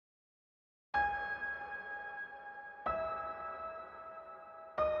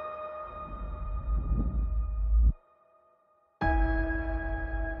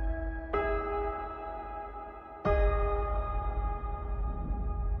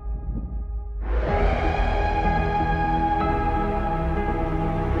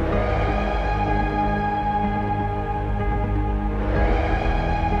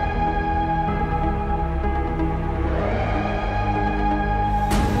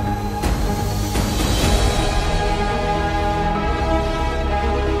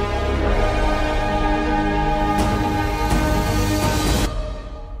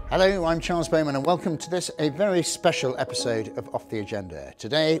I'm Charles Bowman and welcome to this, a very special episode of Off the Agenda.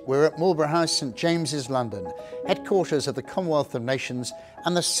 Today we're at Marlborough House, St James's, London, headquarters of the Commonwealth of Nations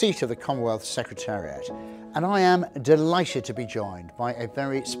and the seat of the Commonwealth Secretariat. And I am delighted to be joined by a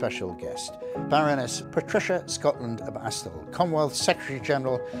very special guest, Baroness Patricia Scotland of Astle, Commonwealth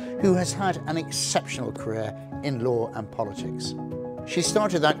Secretary-General, who has had an exceptional career in law and politics. She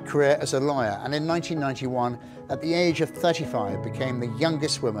started that career as a lawyer and in 1991, at the age of 35, became the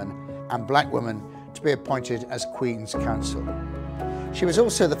youngest woman and black woman to be appointed as Queen's Counsel. She was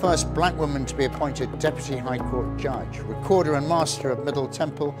also the first black woman to be appointed Deputy High Court Judge, Recorder and Master of Middle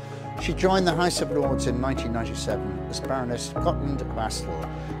Temple. She joined the House of Lords in 1997 as Baroness Scotland of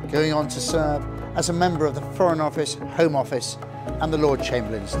Astle, going on to serve as a member of the Foreign Office, Home Office and the Lord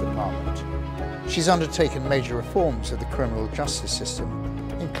Chamberlain's Department. She's undertaken major reforms of the criminal justice system,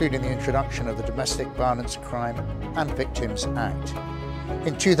 including the introduction of the Domestic Violence Crime and Victims Act.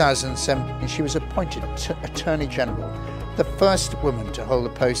 In 2007, she was appointed Attorney General, the first woman to hold the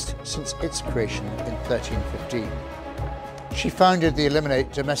post since its creation in 1315. She founded the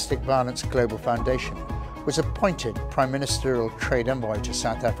Eliminate Domestic Violence Global Foundation, was appointed Prime Ministerial Trade Envoy to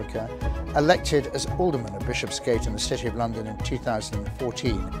South Africa, elected as Alderman of Bishopsgate in the City of London in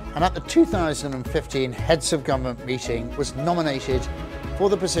 2014, and at the 2015 Heads of Government meeting was nominated for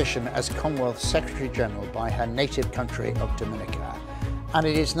the position as Commonwealth Secretary-General by her native country of Dominica. And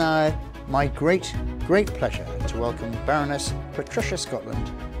it is now my great pleasure to welcome Baroness Patricia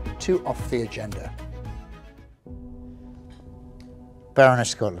Scotland to Off the Agenda.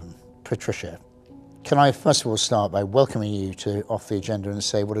 Baroness Scotland, Patricia, can I first of all start by welcoming you to Off the Agenda and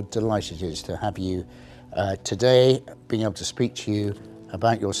say what a delight it is to have you today, being able to speak to you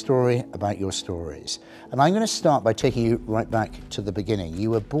about your story, about your stories. And I'm going to start by taking you right back to the beginning.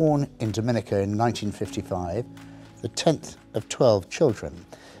 You were born in Dominica in 1955, the 10th of 12 children.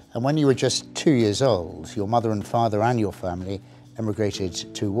 And when you were just 2 years old, your mother and father and your family emigrated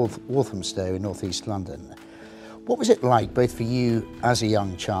to Walthamstow in northeast London. What was it like, both for you as a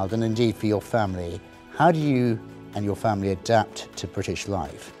young child and indeed for your family? How did you and your family adapt to British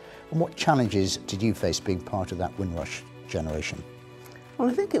life? And what challenges did you face being part of that Windrush generation?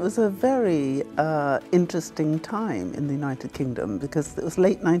 Well, I think it was a very interesting time in the United Kingdom because it was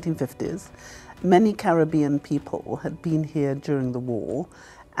late 1950s. Many Caribbean people had been here during the war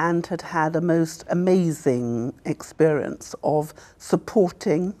and had had a most amazing experience of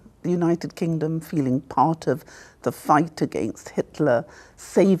supporting the United Kingdom, feeling part of the fight against Hitler,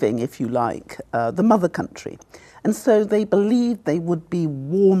 saving, if you like, the mother country. And so they believed they would be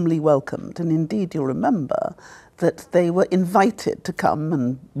warmly welcomed. And indeed, you'll remember that they were invited to come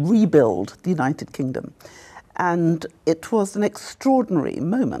and rebuild the United Kingdom. And it was an extraordinary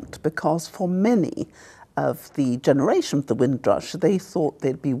moment because for many of the generation of the Windrush, they thought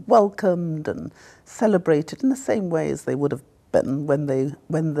they'd be welcomed and celebrated in the same way as they would have been when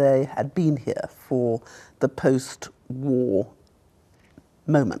they had been here for the post-war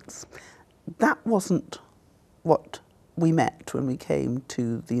moments. That wasn't what we met when we came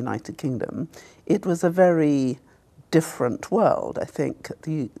to the United Kingdom. It was a very different world. I think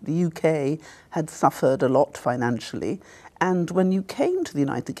the UK had suffered a lot financially, and when you came to the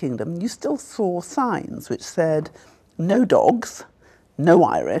United Kingdom, you still saw signs which said no dogs, no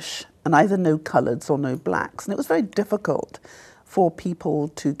Irish, and either no coloureds or no blacks. And it was very difficult for people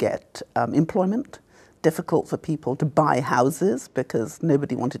to get employment, difficult for people to buy houses because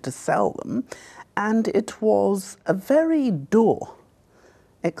nobody wanted to sell them. And it was a very dull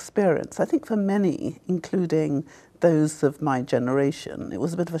experience. I think for many, including those of my generation, it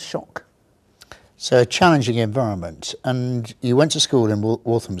was a bit of a shock. So a challenging environment. And you went to school in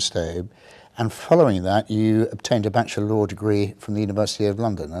Walthamstow, and following that you obtained a Bachelor of Law degree from the University of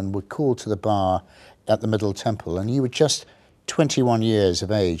London and were called to the bar at the Middle Temple. And you were just 21 years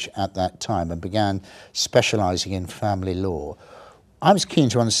of age at that time and began specialising in family law. I was keen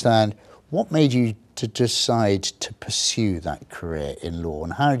to understand what made you to decide to pursue that career in law,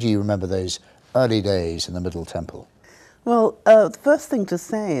 and how do you remember those early days in the Middle Temple? Well, the first thing to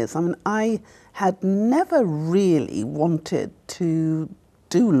say is, I had never really wanted to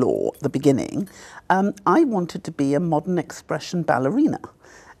do law at the beginning. I wanted to be a modern expression ballerina.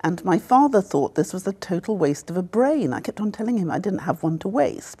 And my father thought this was a total waste of a brain. I kept on telling him I didn't have one to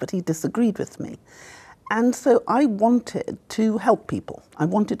waste, but he disagreed with me. And so I wanted to help people. I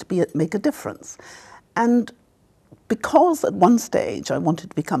wanted to make a difference. And because at one stage I wanted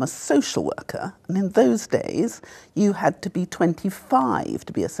to become a social worker, and in those days you had to be 25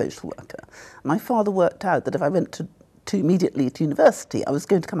 to be a social worker. My father worked out that if I went to immediately to university, I was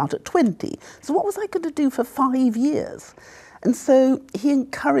going to come out at 20. So what was I going to do for 5 years? And so he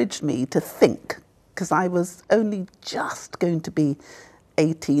encouraged me to think, because I was only just going to be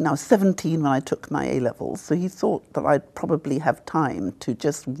 18. I was 17 when I took my A-levels, so he thought that I'd probably have time to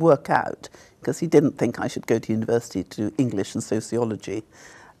just work out, because he didn't think I should go to university to do English and sociology.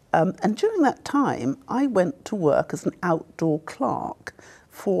 And during that time, I went to work as an outdoor clerk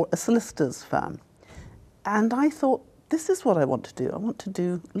for a solicitor's firm. And I thought, this is what I want to do. I want to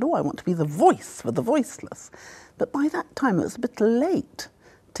do law. I want to be the voice for the voiceless. But by that time, it was a bit late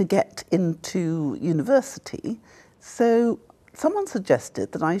to get into university. So someone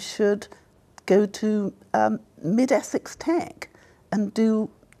suggested that I should go to Mid-Essex Tech and do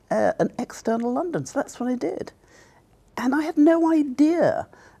an external London. So that's what I did. And I had no idea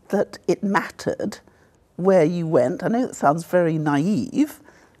that it mattered where you went. I know that sounds very naive,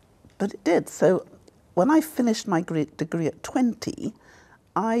 but it did. So when I finished my degree at 20,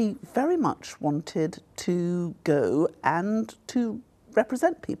 I very much wanted to go and to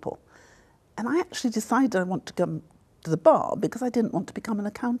represent people. And I actually decided I want to come to the bar because I didn't want to become an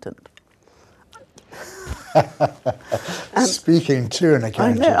accountant. Speaking to an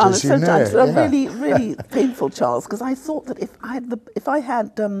accountant, I know, as you know. It's really, really painful, Charles, because I thought that if I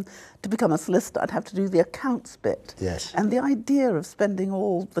had to become a solicitor, I'd have to do the accounts bit. Yes. And the idea of spending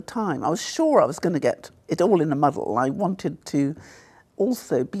all the time, I was sure I was going to get it all in a muddle. I wanted to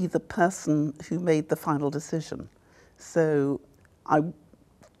also be the person who made the final decision. So I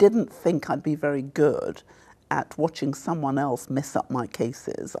didn't think I'd be very good at watching someone else mess up my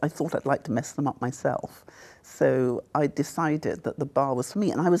cases. I thought I'd like to mess them up myself. So I decided that the bar was for me.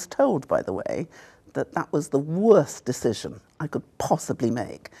 And I was told, by the way, that that was the worst decision I could possibly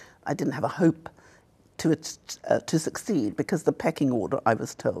make. I didn't have a hope to succeed, because the pecking order, I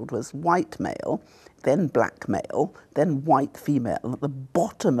was told, was white male, then black male, then white female. And at the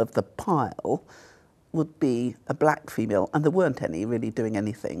bottom of the pile would be a black female, and there weren't any really doing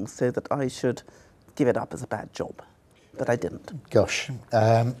anything, so that I should give it up as a bad job. But I didn't. Gosh.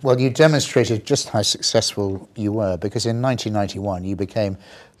 Well, you demonstrated just how successful you were, because in 1991 you became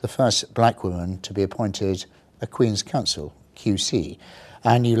the first black woman to be appointed a Queen's Counsel, QC,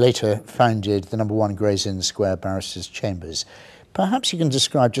 and you later founded the #1 Gray's Inn Square Barristers' Chambers. Perhaps you can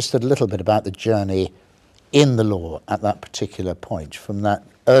describe just a little bit about the journey in the law at that particular point, from that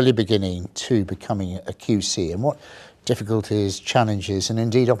early beginning to becoming a QC, and what difficulties, challenges, and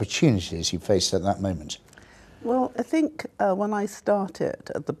indeed opportunities you faced at that moment. Well, I think when I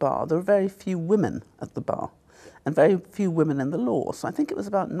started at the bar, there were very few women at the bar and very few women in the law. So I think it was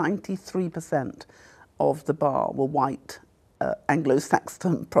about 93% of the bar were white,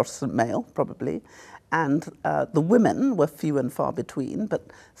 Anglo-Saxon Protestant male, probably. And the women were few and far between. But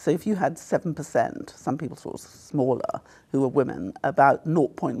so if you had 7%, some people thought it was smaller, who were women, about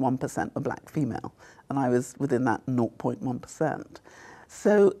 0.1% were black female. And I was within that 0.1%.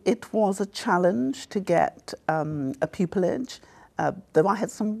 So it was a challenge to get a pupillage. Though I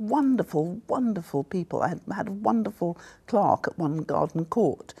had some wonderful, wonderful people. I had a wonderful clerk at One Garden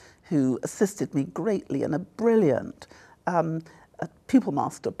Court who assisted me greatly, and a brilliant a pupil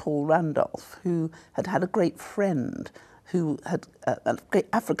master, Paul Randolph, who had had a great friend, who had a great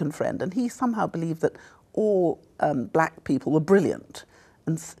African friend, and he somehow believed that all black people were brilliant,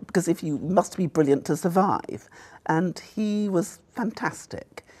 and because if you must be brilliant to survive. And he was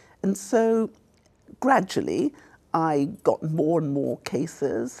fantastic. And so gradually I got more and more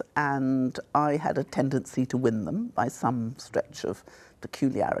cases, and I had a tendency to win them by some stretch of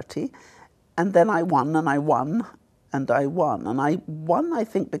peculiarity. And then I won, and I won, and I won. And I won, I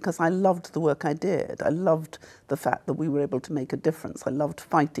think, because I loved the work I did. I loved the fact that we were able to make a difference. I loved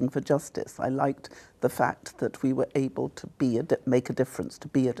fighting for justice. I liked the fact that we were able to make a difference, to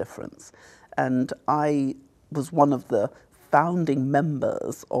be a difference. And I was one of the founding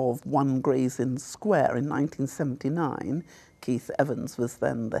members of One Gray's Inn Square in 1979. Keith Evans was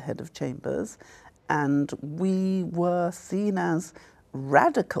then the head of chambers. And we were seen as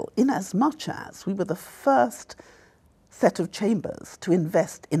radical in as much as we were the first set of chambers to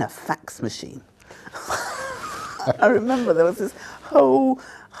invest in a fax machine. I remember there was this whole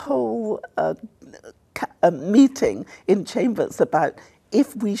meeting in chambers about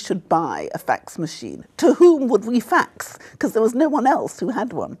if we should buy a fax machine, to whom would we fax? Because there was no one else who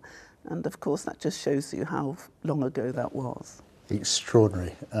had one. And of course, that just shows you how long ago that was.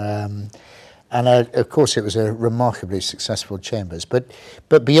 Extraordinary. And of course, it was a remarkably successful chambers. But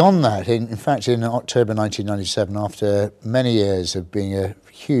beyond that, in fact, in October 1997, after many years of being a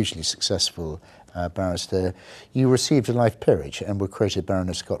hugely successful barrister, you received a life peerage and were created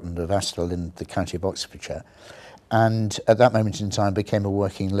Baroness Scotland of Astle in the county of Oxfordshire. and at that moment in time became a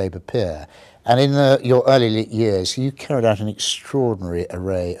working Labour peer. And in your early years, you carried out an extraordinary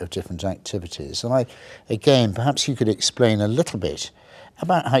array of different activities. And again, perhaps you could explain a little bit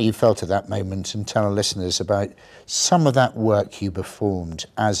about how you felt at that moment and tell our listeners about some of that work you performed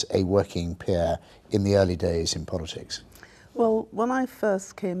as a working peer in the early days in politics. Well, when I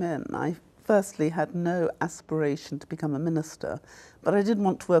first came in, I firstly had no aspiration to become a minister, but I did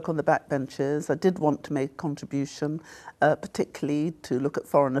want to work on the backbenches. I did want to make a contribution, particularly to look at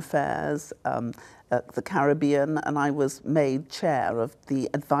foreign affairs, the Caribbean, and I was made chair of the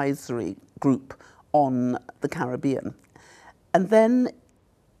advisory group on the Caribbean. And then,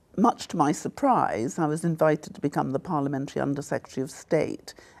 much to my surprise, I was invited to become the Parliamentary Under-Secretary of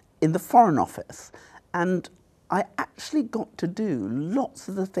State in the Foreign Office. And I actually got to do lots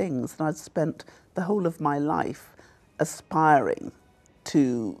of the things that I'd spent the whole of my life aspiring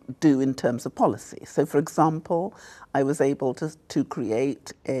to do in terms of policy. So, for example, I was able to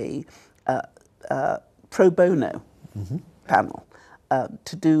create a pro bono panel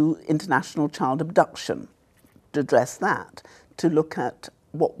to do international child abduction, to address that, to look at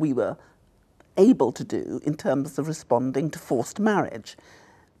what we were able to do in terms of responding to forced marriage.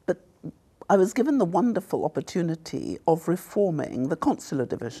 But I was given the wonderful opportunity of reforming the consular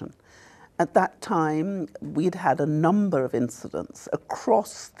division. At that time, we'd had a number of incidents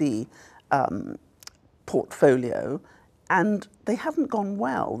across the portfolio, and they hadn't gone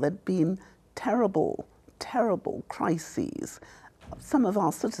well. There'd been terrible, terrible crises. Some of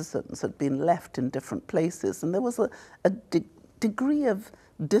our citizens had been left in different places, and there was a degree of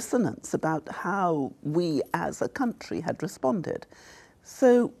dissonance about how we as a country had responded.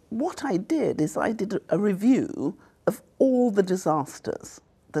 So what I did is I did a review of all the disasters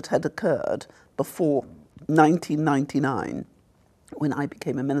that had occurred before 1999, when I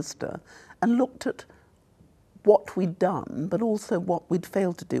became a minister, and looked at what we'd done, but also what we'd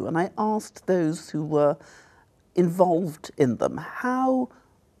failed to do. And I asked those who were involved in them, how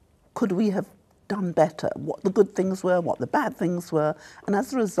could we have done better, what the good things were, what the bad things were, and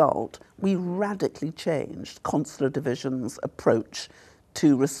as a result, we radically changed Consular Division's approach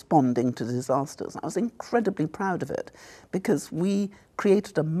to responding to disasters. I was incredibly proud of it because we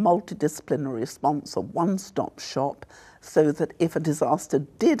created a multidisciplinary response, a one-stop shop, so that if a disaster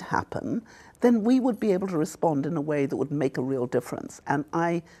did happen, then we would be able to respond in a way that would make a real difference. And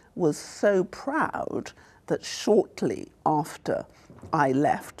I was so proud that shortly after I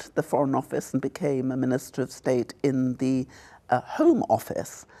left the Foreign Office and became a Minister of State in the Home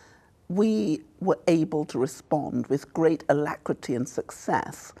Office, we were able to respond with great alacrity and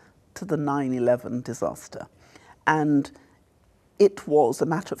success to the 9/11 disaster. And it was a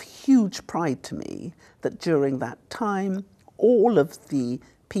matter of huge pride to me that during that time, all of the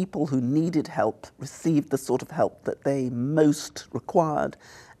people who needed help received the sort of help that they most required.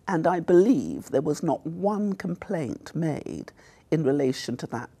 And I believe there was not one complaint made in relation to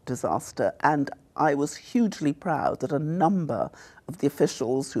that disaster. And I was hugely proud that a number of the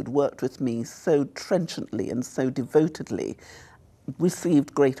officials who'd worked with me so trenchantly and so devotedly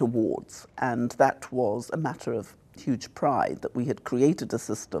received great awards. And that was a matter of huge pride that we had created a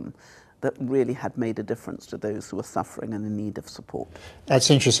system that really had made a difference to those who were suffering and in need of support. That's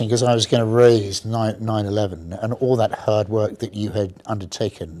interesting, because I was going to raise 9/11 and all that hard work that you had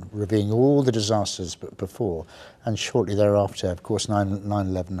undertaken, reviewing all the disasters before, and shortly thereafter, of course,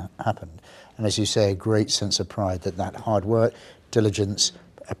 9/11 happened. And as you say, a great sense of pride that hard work, diligence,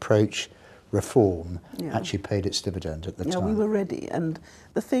 approach, reform actually paid its dividend at the time. Yeah, we were ready. And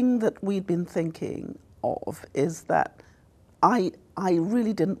the thing that we'd been thinking of is that I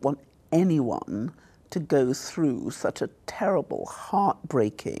really didn't want anyone to go through such a terrible,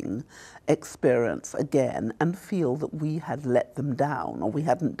 heartbreaking experience again and feel that we had let them down or we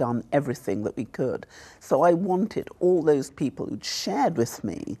hadn't done everything that we could. So I wanted all those people who'd shared with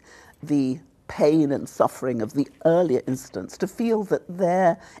me the pain and suffering of the earlier incidents to feel that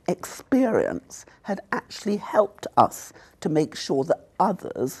their experience had actually helped us to make sure that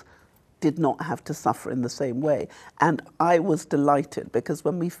others did not have to suffer in the same way. And I was delighted because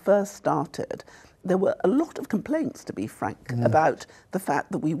when we first started, there were a lot of complaints, to be frank, about the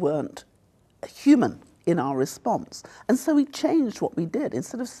fact that we weren't human in our response. And so we changed what we did.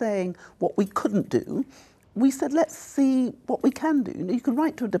 Instead of saying what we couldn't do, we said, let's see what we can do. You can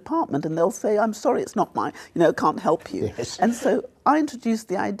write to a department and they'll say, I'm sorry, it's not mine, can't help you. Yes. And so I introduced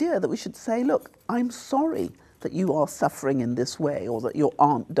the idea that we should say, look, I'm sorry that you are suffering in this way, or that your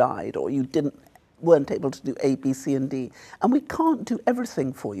aunt died, or you weren't able to do A, B, C, and D. And we can't do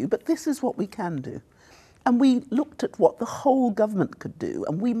everything for you, but this is what we can do. And we looked at what the whole government could do,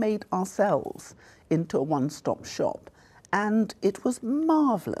 and we made ourselves into a one-stop shop. And it was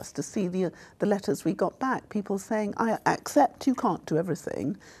marvellous to see the letters we got back, people saying, I accept you can't do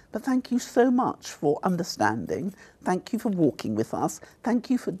everything, but thank you so much for understanding, thank you for walking with us, thank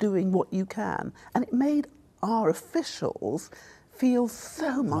you for doing what you can. And it made our officials feel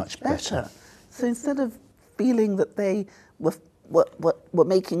so much better. So instead of feeling that they were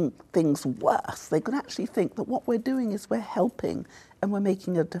making things worse, they could actually think that what we're doing is we're helping and we're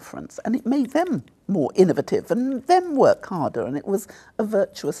making a difference. And it made them more innovative and them work harder, and it was a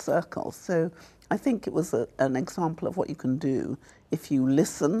virtuous circle. So I think it was an example of what you can do if you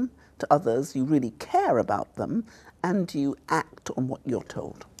listen to others, you really care about them, and you act on what you're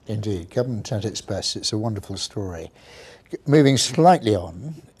told. Indeed, government at its best. It's a wonderful story. Moving slightly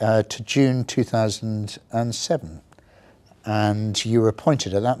on to June 2007. And you were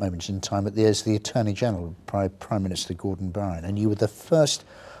appointed at that moment in time as the Attorney General by Prime Minister Gordon Brown, and you were the first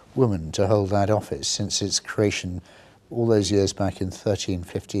woman to hold that office since its creation all those years back in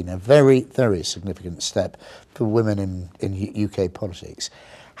 1315. A very, very significant step for women in UK politics.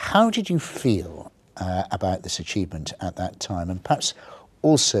 How did you feel about this achievement at that time? And perhaps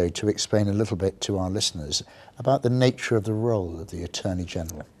also to explain a little bit to our listeners about the nature of the role of the Attorney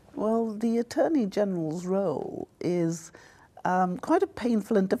General. Well, the Attorney General's role is quite a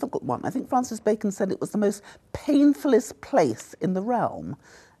painful and difficult one. I think Francis Bacon said it was the most painfulest place in the realm,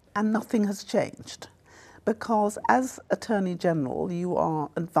 and nothing has changed. Because as Attorney General, you are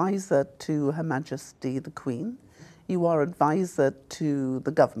advisor to Her Majesty the Queen, you are advisor to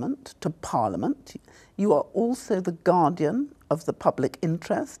the government, to Parliament, you are also the guardian of the public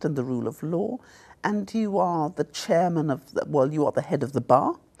interest and the rule of law, and you are the chairman of you are the head of the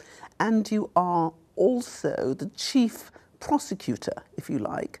bar, and you are also the chief prosecutor, if you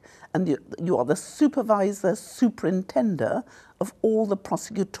like, and you are the supervisor, superintendent of all the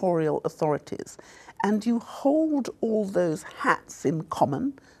prosecutorial authorities. And you hold all those hats in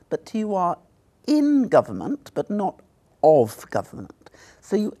common, but you are in government, but not of government.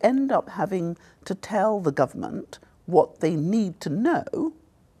 So you end up having to tell the government what they need to know,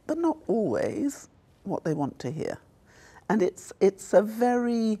 but not always what they want to hear. And it's a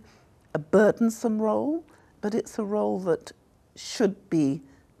very burdensome role, but it's a role that should be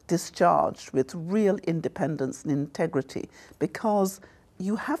discharged with real independence and integrity, because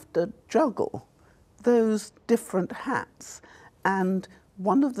you have to juggle those different hats. And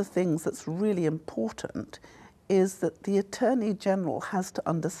one of the things that's really important is that the Attorney General has to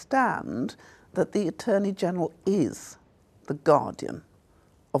understand that the Attorney General is the guardian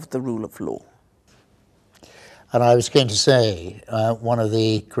of the rule of law. And I was going to say, one of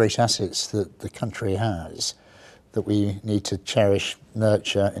the great assets that the country has, that we need to cherish,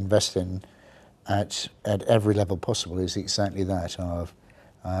 nurture, invest in at every level possible, is exactly that,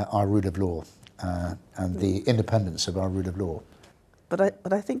 our rule of law and the independence of our rule of law. But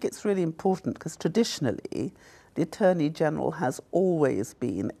I think it's really important, because traditionally the Attorney General has always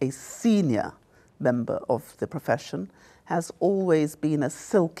been a senior member of the profession, has always been a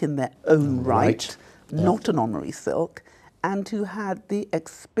silk in their own right. Not an honorary silk, and who had the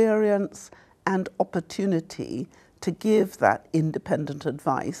experience and opportunity to give that independent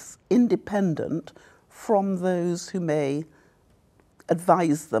advice, independent from those who may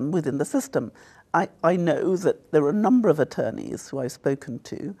advise them within the system. I know that there are a number of attorneys who I've spoken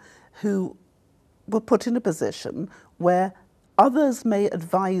to who were put in a position where others may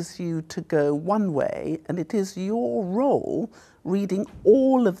advise you to go one way, and it is your role, reading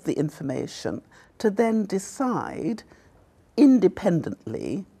all of the information, to then decide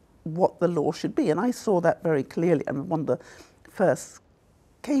independently what the law should be. And I saw that very clearly. And one of the first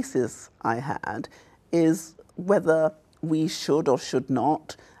cases I had is whether we should or should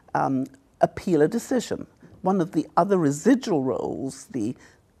not appeal a decision. One of the other residual roles the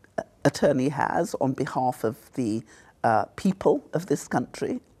attorney has on behalf of the people of this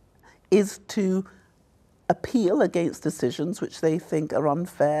country is to appeal against decisions which they think are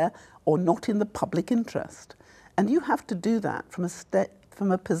unfair or not in the public interest. And you have to do that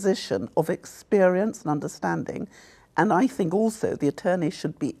from a position of experience and understanding. And I think also the attorney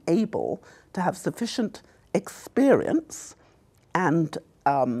should be able to have sufficient experience and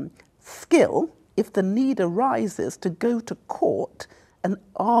skill, if the need arises, to go to court and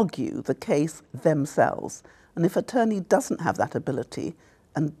argue the case themselves. And if attorney doesn't have that ability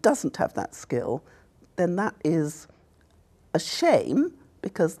and doesn't have that skill, then that is a shame,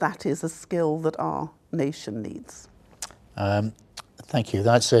 because that is a skill that our nation needs. Thank you.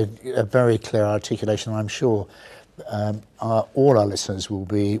 That's a very clear articulation. I'm sure all our listeners will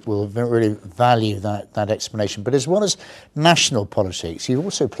really value that explanation. But as well as national politics, you've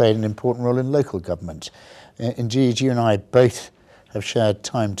also played an important role in local government. Indeed, you and I both have shared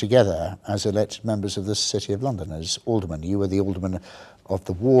time together as elected members of the City of London as aldermen. You were the alderman of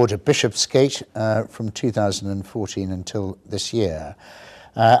the ward of Bishopsgate from 2014 until this year.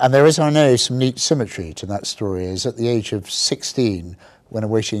 And there is, I know, some neat symmetry to that story, as at the age of 16, when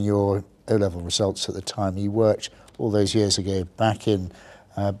awaiting your O-level results at the time, you worked all those years ago back in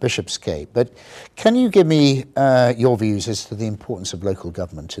Bishopsgate. But can you give me your views as to the importance of local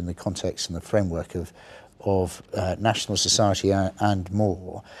government in the context and the framework of national society and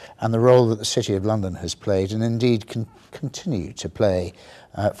more, and the role that the City of London has played and indeed can continue to play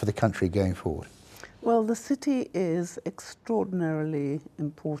for the country going forward? Well, the city is extraordinarily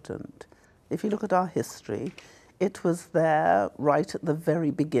important. If you look at our history, it was there right at the very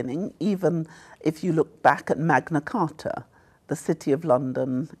beginning. Even if you look back at Magna Carta, the City of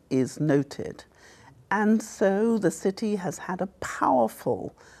London is noted. And so the city has had a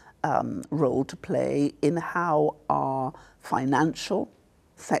powerful role to play in how our financial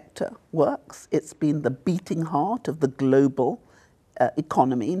sector works. It's been the beating heart of the global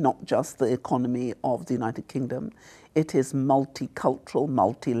economy, not just the economy of the United Kingdom. It is multicultural,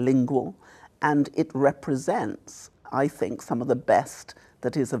 multilingual, and it represents, I think, some of the best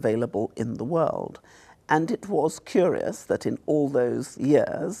that is available in the world. And it was curious that in all those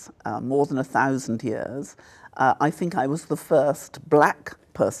years, more than 1,000 years, I think I was the first black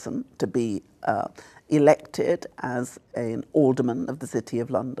person to be elected as an alderman of the City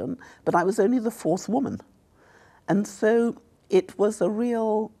of London, but I was only the fourth woman. And so it was a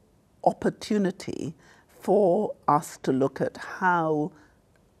real opportunity for us to look at how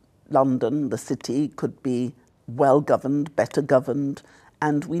London, the city, could be well governed, better governed,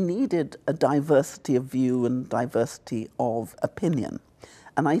 and we needed a diversity of view and diversity of opinion.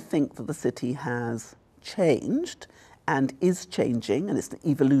 And I think that the city has changed and is changing, and it's an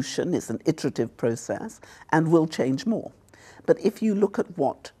evolution, it's an iterative process, and will change more. But if you look at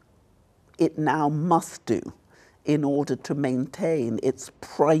what it now must do in order to maintain its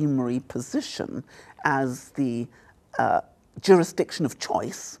primary position as the jurisdiction of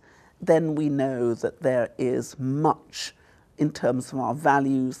choice, then we know that there is much in terms of our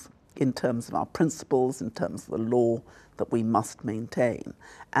values, in terms of our principles, in terms of the law that we must maintain.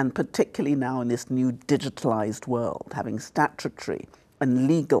 And particularly now in this new digitalized world, having statutory and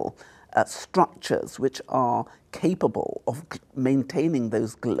legal structures which are capable of maintaining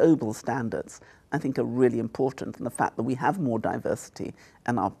those global standards, I think are really important. And the fact that we have more diversity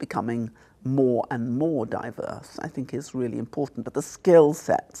and are becoming more and more diverse, I think is really important. But the skill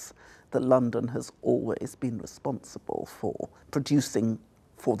sets that London has always been responsible for producing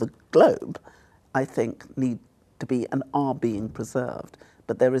for the globe, I think need to be and are being preserved.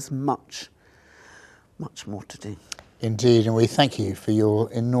 But there is much, much more to do. Indeed, and we thank you for your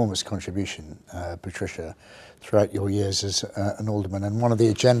enormous contribution, Patricia, throughout your years as an alderman. And one of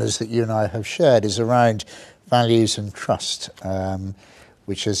the agendas that you and I have shared is around values and trust,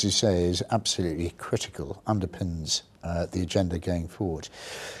 which, as you say, is absolutely critical, underpins the agenda going forward.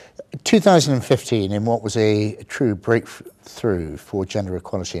 2015, in what was a true breakthrough for gender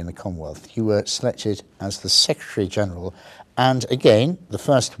equality in the Commonwealth, you were selected as the Secretary-General and, again, the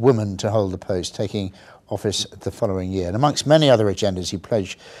first woman to hold the post, taking office the following year. And amongst many other agendas, you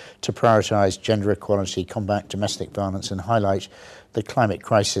pledged to prioritise gender equality, combat domestic violence and highlight the climate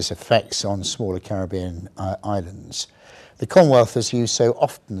crisis effects on smaller Caribbean islands. The Commonwealth, as you so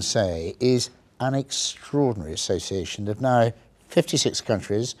often say, is an extraordinary association of now 56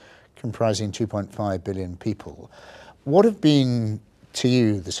 countries comprising 2.5 billion people. What have been, to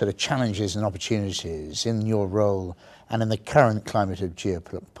you, the sort of challenges and opportunities in your role and in the current climate of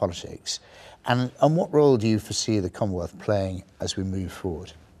geopolitics? And what role do you foresee the Commonwealth playing as we move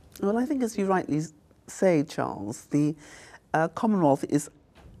forward? Well, I think, as you rightly say, Charles, the Commonwealth is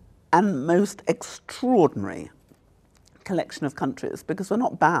a most extraordinary collection of countries because we're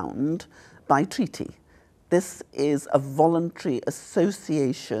not bound by treaty. This is a voluntary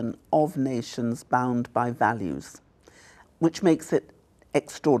association of nations bound by values, which makes it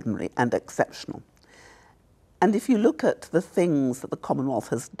extraordinary and exceptional. And if you look at the things that the Commonwealth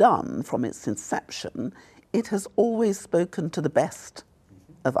has done from its inception, it has always spoken to the best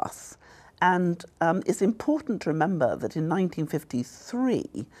of us. And it's important to remember that in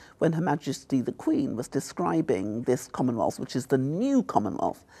 1953, when Her Majesty the Queen was describing this Commonwealth, which is the new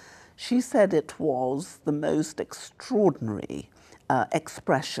Commonwealth, she said it was the most extraordinary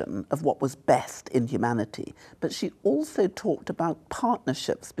expression of what was best in humanity, but she also talked about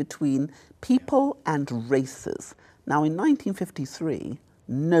partnerships between people and races. Now, in 1953,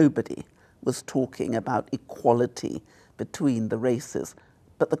 nobody was talking about equality between the races,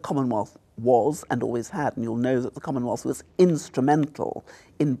 but the Commonwealth was and always had, and you'll know that the Commonwealth was instrumental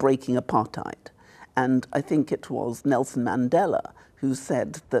in breaking apartheid. And I think it was Nelson Mandela who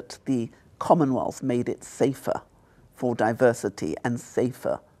said that the Commonwealth made it safer for diversity and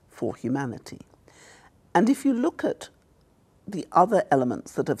safer for humanity. And if you look at the other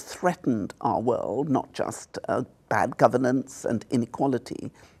elements that have threatened our world, not just bad governance and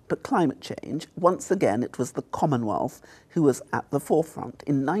inequality, but climate change, once again it was the Commonwealth who was at the forefront.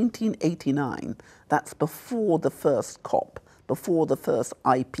 In 1989, that's before the first COP, before the first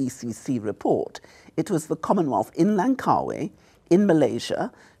IPCC report, it was the Commonwealth in Langkawi, in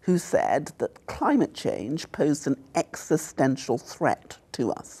Malaysia, who said that climate change posed an existential threat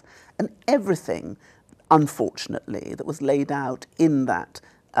to us. And everything, unfortunately, that was laid out in that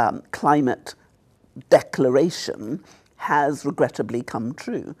climate declaration has regrettably come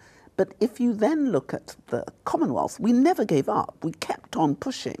true. But if you then look at the Commonwealth, we never gave up. We kept on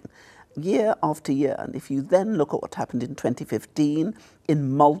pushing year after year. And if you then look at what happened in 2015,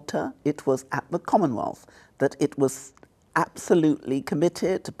 in Malta, it was at the Commonwealth that it was absolutely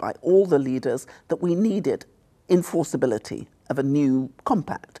committed by all the leaders that we needed enforceability of a new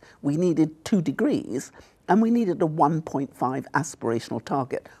compact. We needed 2 degrees and we needed a 1.5 aspirational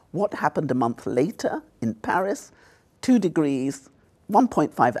target. What happened a month later in Paris? 2 degrees,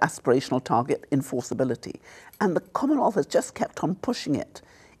 1.5 aspirational target, enforceability. And the Commonwealth has just kept on pushing it.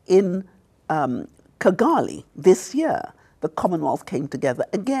 In Kigali this year, the Commonwealth came together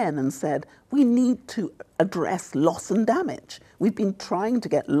again and said, we need to address loss and damage. We've been trying to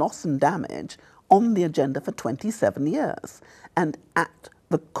get loss and damage on the agenda for 27 years. And at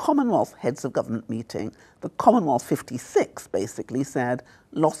the Commonwealth Heads of Government meeting, the Commonwealth 56 basically said,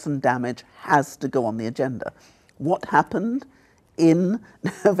 loss and damage has to go on the agenda. What happened in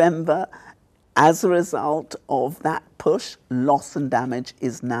November as a result of that push? Loss and damage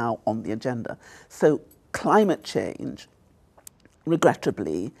is now on the agenda. So climate change,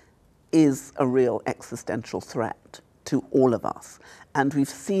 regrettably, is a real existential threat to all of us. And we've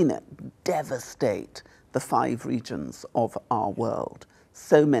seen it devastate the 5 regions of our world.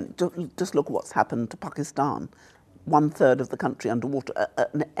 So many, just look at what's happened to Pakistan. 1/3 of the country underwater,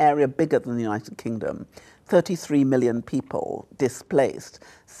 an area bigger than the United Kingdom. 33 million people displaced,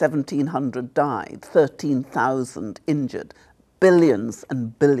 1,700 died, 13,000 injured, billions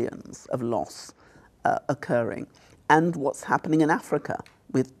and billions of loss occurring. And what's happening in Africa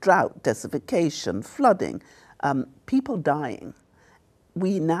with drought, desertification, flooding, people dying.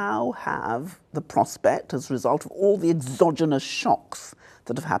 We now have the prospect, as a result of all the exogenous shocks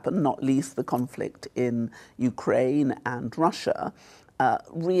that have happened, not least the conflict in Ukraine and Russia,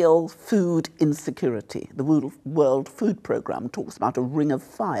 real food insecurity. The World Food Programme talks about a ring of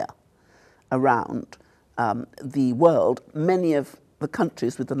fire around the world. Many of the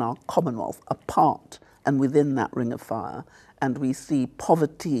countries within our Commonwealth are part and within that ring of fire, and we see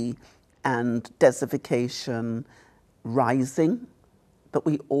poverty and desertification rising, but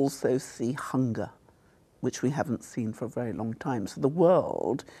we also see hunger, which we haven't seen for a very long time. So the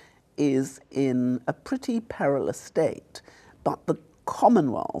world is in a pretty perilous state, but the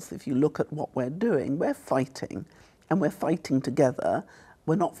Commonwealth, if you look at what we're doing, we're fighting, and we're fighting together.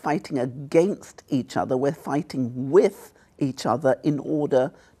 We're not fighting against each other, we're fighting with each other in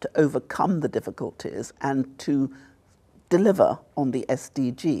order to overcome the difficulties and to deliver on the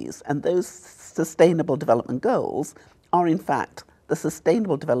SDGs. And those Sustainable Development Goals are, in fact, the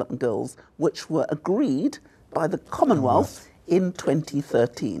Sustainable Development Goals which were agreed by the Commonwealth in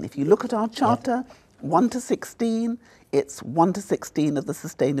 2013. If you look at our charter, 1 to 16, it's 1 to 16 of the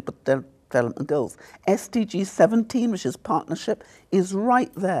Sustainable Development Goals. SDG 17, which is partnership, is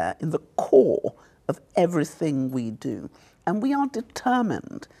right there in the core of everything we do. And we are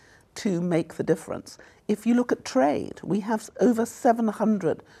determined to make the difference. If you look at trade, we have over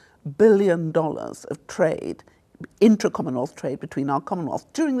 $700 billion of trade, intra-Commonwealth trade between our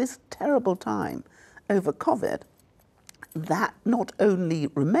Commonwealth during this terrible time over COVID. That not only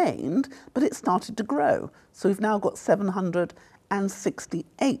remained, but it started to grow. So we've now got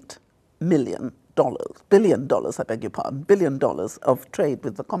 $768 billion, I beg your pardon, billion dollars of trade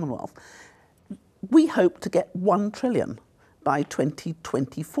with the Commonwealth. We hope to get 1 trillion by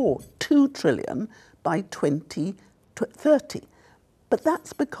 2024, 2 trillion by 2030. But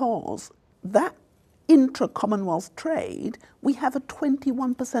that's because that intra-Commonwealth trade, we have a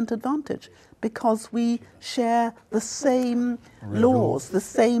 21% advantage because we share the same laws, the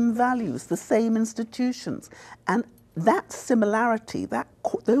same values, the same institutions. And that similarity,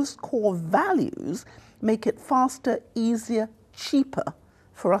 those core values make it faster, easier, cheaper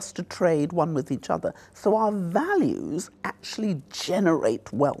for us to trade one with each other. So our values actually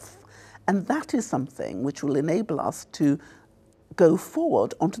generate wealth. And that is something which will enable us to go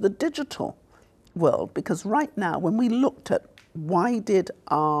forward onto the digital world. Because right now, when we looked at why did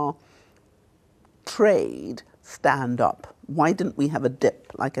our trade stand up, why didn't we have a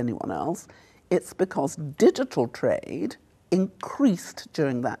dip like anyone else? It's because digital trade increased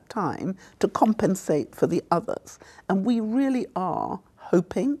during that time to compensate for the others. And we really are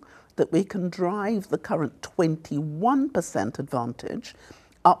hoping that we can drive the current 21% advantage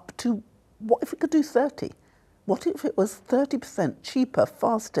up to, what if we could do 30? What if it was 30% cheaper,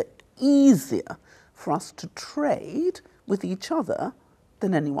 faster, easier for us to trade with each other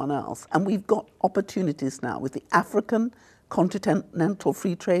than anyone else? And we've got opportunities now with the African Continental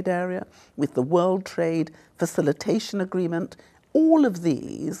Free Trade Area, with the World Trade Facilitation Agreement. All of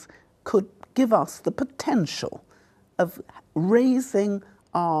these could give us the potential of raising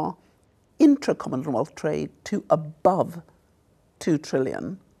our intra-Commonwealth trade to above 2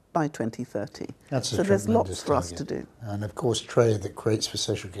 trillion by 2030. So there's lots for us to do. And of course, trade that creates for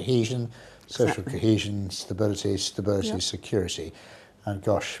social cohesion, stability, security. And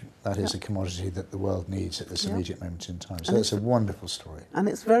gosh, that is a commodity that the world needs at this immediate moment in time. So that's a wonderful story. And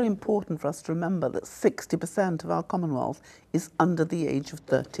it's very important for us to remember that 60% of our Commonwealth is under the age of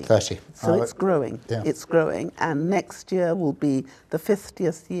 30. So it's growing. Yeah. It's growing. And next year will be the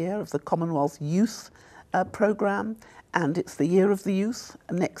 50th year of the Commonwealth Youth Programme. And it's the Year of the Youth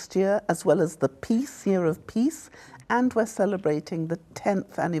next year, as well as the Year of Peace. And we're celebrating the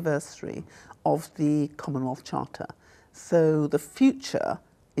 10th anniversary of the Commonwealth Charter. So the future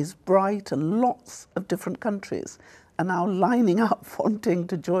is bright, and lots of different countries are now lining up wanting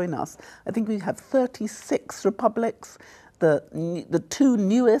to join us. I think we have 36 republics, the 2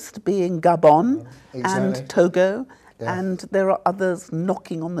 newest being Gabon and Togo. Yeah. And there are others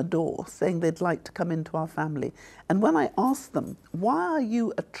knocking on the door saying they'd like to come into our family. And when I ask them, why are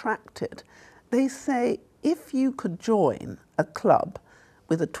you attracted? They say, if you could join a club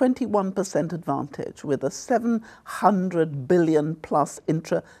with a 21% advantage, with a 700 billion plus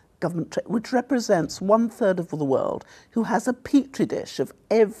intra-government trade, which represents 1/3 of the world, who has a petri dish of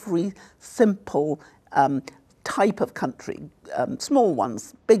every simple type of country, small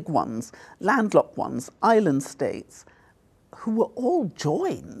ones, big ones, landlocked ones, island states, who were all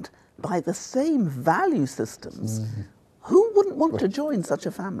joined by the same value systems. Mm-hmm. Who wouldn't want to join such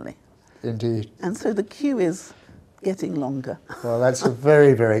a family? Indeed. And so the queue is getting longer. Well, that's a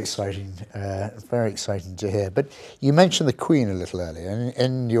very, very exciting to hear. But you mentioned the Queen a little earlier, and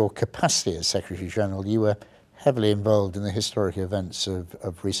in your capacity as Secretary-General, you were heavily involved in the historic events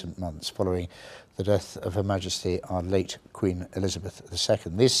of recent months following the death of Her Majesty, our late Queen Elizabeth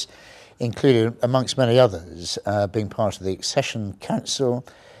II. This included, amongst many others, being part of the Accession Council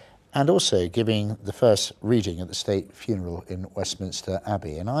and also giving the first reading at the state funeral in Westminster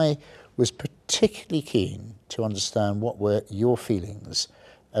Abbey. And I was particularly keen to understand what were your feelings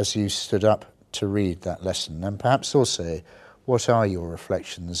as you stood up to read that lesson, and perhaps also what are your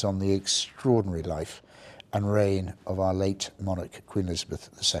reflections on the extraordinary life and reign of our late monarch, Queen Elizabeth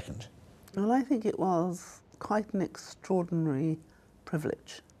II. Well, I think it was quite an extraordinary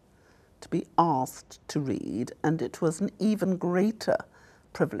privilege to be asked to read, and it was an even greater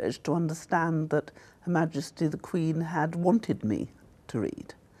privilege to understand that Her Majesty the Queen had wanted me to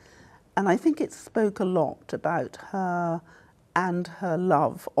read. And I think it spoke a lot about her and her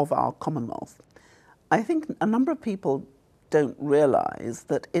love of our Commonwealth. I think a number of people don't realise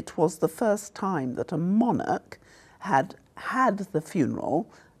that it was the first time that a monarch had had the funeral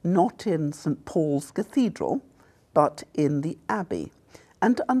not in St Paul's Cathedral, but in the Abbey.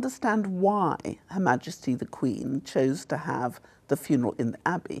 And to understand why Her Majesty the Queen chose to have the funeral in the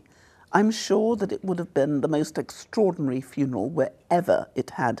Abbey, I'm sure that it would have been the most extraordinary funeral wherever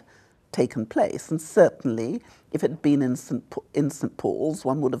it had taken place. And certainly, if it had been in St Paul's,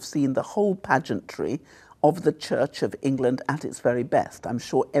 one would have seen the whole pageantry of the Church of England at its very best. I'm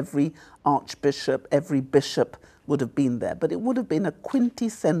sure every archbishop, every bishop would have been there, but it would have been a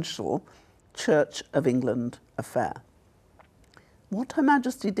quintessential Church of England affair. What Her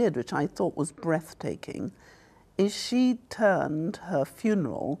Majesty did, which I thought was breathtaking, is she turned her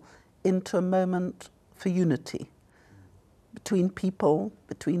funeral into a moment for unity between people,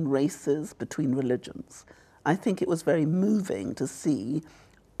 between races, between religions. I think it was very moving to see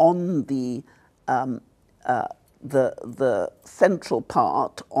on the the central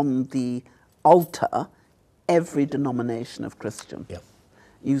part on the altar every denomination of Christian. Yeah.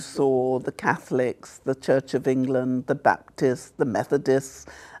 You saw the Catholics, the Church of England, the Baptists, the Methodists,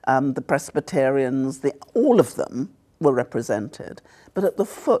 the Presbyterians, all of them were represented. But at the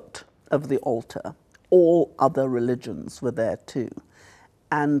foot of the altar, all other religions were there too.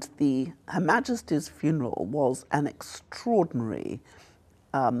 And Her Majesty's funeral was an extraordinary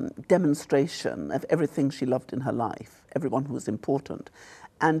demonstration of everything she loved in her life, everyone who was important.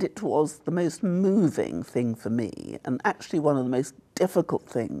 And it was the most moving thing for me, and actually one of the most difficult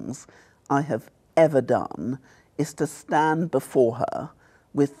things I have ever done is to stand before her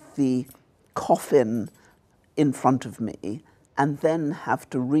with the coffin in front of me and then have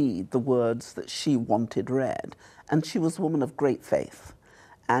to read the words that she wanted read. And she was a woman of great faith.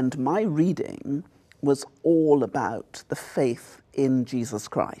 And my reading was all about the faith in Jesus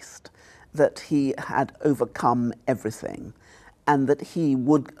Christ, that he had overcome everything, and that he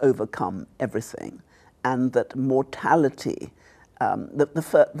would overcome everything, and that mortality,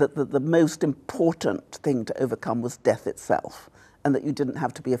 the most important thing to overcome was death itself, and that you didn't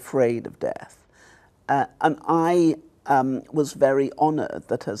have to be afraid of death. And I was very honoured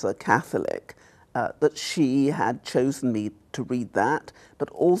that as a Catholic, that she had chosen me to read that, but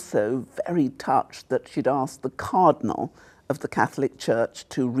also very touched that she'd asked the Cardinal of the Catholic Church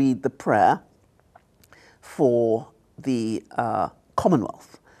to read the prayer for the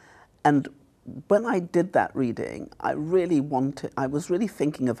Commonwealth. And when I did that reading, I was really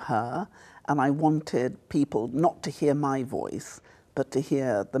thinking of her, and I wanted people not to hear my voice, but to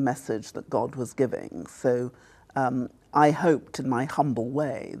hear the message that God was giving. So I hoped in my humble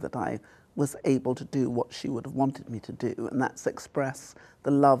way that I was able to do what she would have wanted me to do, and that's express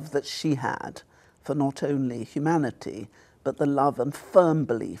the love that she had for not only humanity, but the love and firm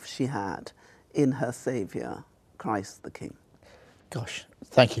belief she had in her Saviour, Christ the King. Gosh,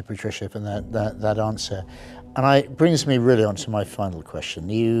 thank you, Patricia, for that answer. And it brings me really on to my final question.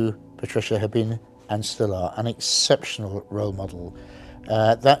 You, Patricia, have been and still are an exceptional role model.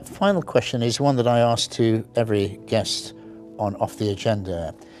 That final question is one that I ask to every guest on Off the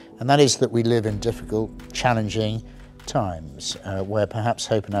Agenda, and that is that we live in difficult, challenging times where perhaps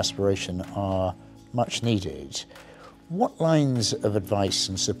hope and aspiration are much needed. What lines of advice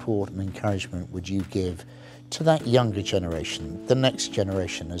and support and encouragement would you give to that younger generation, the next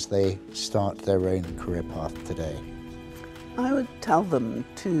generation, as they start their own career path today? I would tell them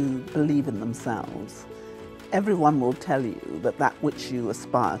to believe in themselves. Everyone will tell you that that which you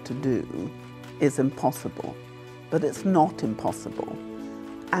aspire to do is impossible, but it's not impossible,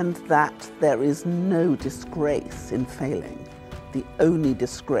 and that there is no disgrace in failing. The only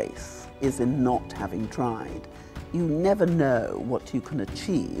disgrace is in not having tried. You never know what you can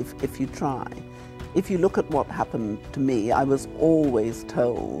achieve if you try. If you look at what happened to me, I was always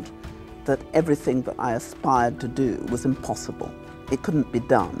told that everything that I aspired to do was impossible. It couldn't be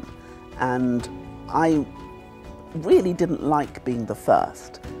done. And I really didn't like being the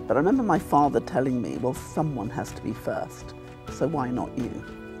first. But I remember my father telling me, well, someone has to be first, so why not you?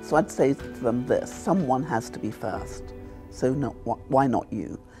 So I'd say to them this: someone has to be first, so why not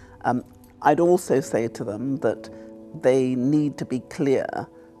you? I'd also say to them that they need to be clear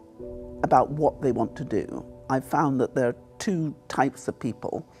about what they want to do. I've found that there are two types of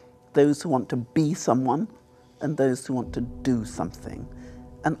people: those who want to be someone and those who want to do something.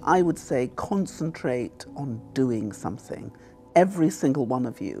 And I would say concentrate on doing something. Every single one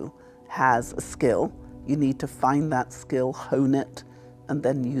of you has a skill. You need to find that skill, hone it, and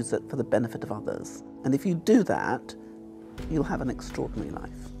then use it for the benefit of others. And if you do that, you'll have an extraordinary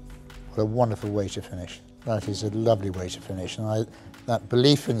life. What a wonderful way to finish. That is a lovely way to finish. And that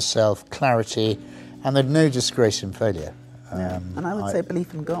belief in self, clarity, and there's no disgrace in failure. And I would say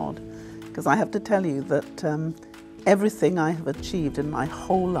belief in God, because I have to tell you that everything I have achieved in my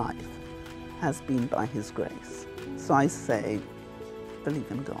whole life has been by His grace. So I say, believe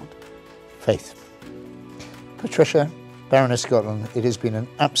in God. Faith. Patricia, Baroness Scotland, it has been an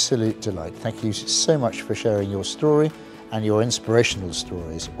absolute delight. Thank you so much for sharing your story and your inspirational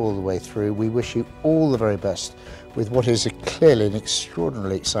stories all the way through. We wish you all the very best with what is clearly an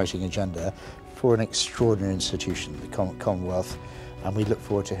extraordinarily exciting agenda for an extraordinary institution, the Commonwealth, and we look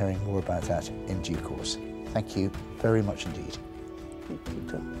forward to hearing more about that in due course. Thank you very much indeed. Thank you,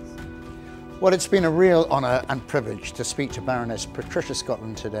 Charles. Well, it's been a real honour and privilege to speak to Baroness Patricia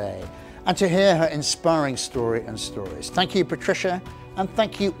Scotland today and to hear her inspiring story and stories. Thank you, Patricia, and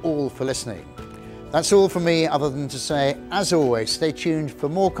thank you all for listening. That's all from me, other than to say, as always, stay tuned for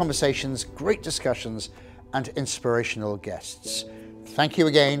more conversations, great discussions, and inspirational guests. Thank you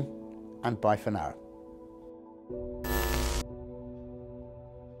again, and bye for now.